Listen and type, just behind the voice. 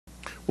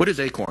What is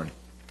ACORN?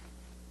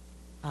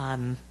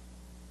 I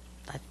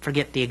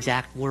forget the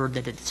exact word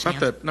that it stands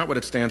for. Not what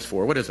it stands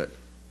for. What is it?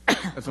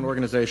 It's an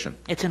organization.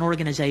 It's an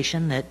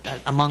organization that,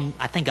 among,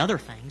 I think, other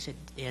things,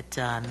 it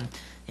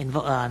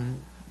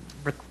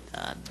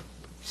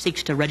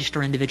seeks to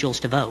register individuals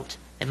to vote.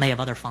 It may have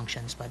other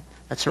functions, but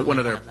that's certainly one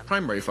of their them.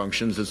 primary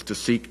functions is to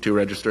seek to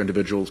register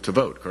individuals to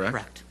vote, correct?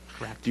 Correct.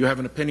 Correct. Do you have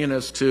an opinion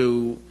as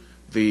to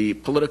the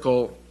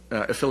political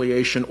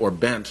affiliation or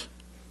bent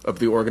of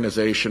the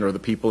organization or the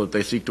people that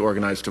they seek to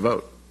organize to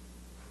vote?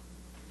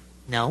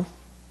 No.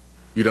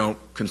 You don't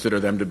consider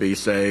them to be,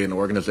 say, an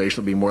organization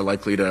that would be more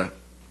likely to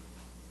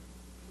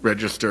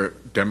register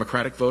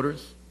Democratic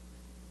voters?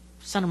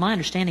 Senator, my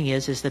understanding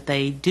is that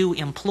they do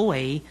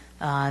employ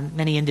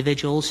many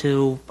individuals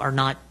who are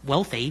not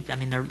wealthy. I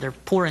mean, they're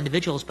poor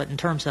individuals, but in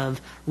terms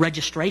of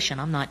registration,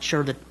 I'm not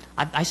sure that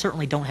I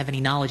certainly don't have any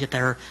knowledge that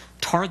they're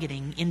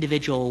targeting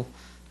individual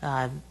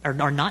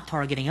or not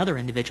targeting other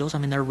individuals. I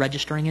mean, they're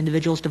registering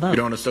individuals to vote. You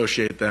don't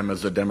associate them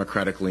as a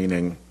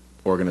Democratic-leaning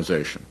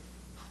organization?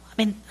 I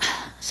mean,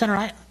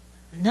 Senator,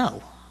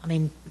 no. I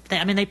mean,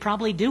 they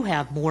probably do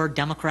have more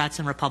Democrats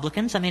than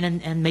Republicans. I mean,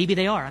 and maybe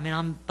they are. I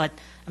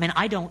mean,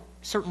 I don't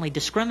certainly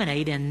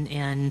discriminate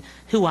in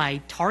who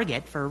I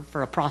target for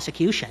a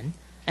prosecution,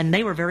 and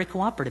they were very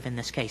cooperative in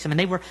this case. I mean,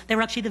 they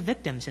were actually the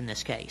victims in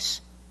this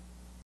case.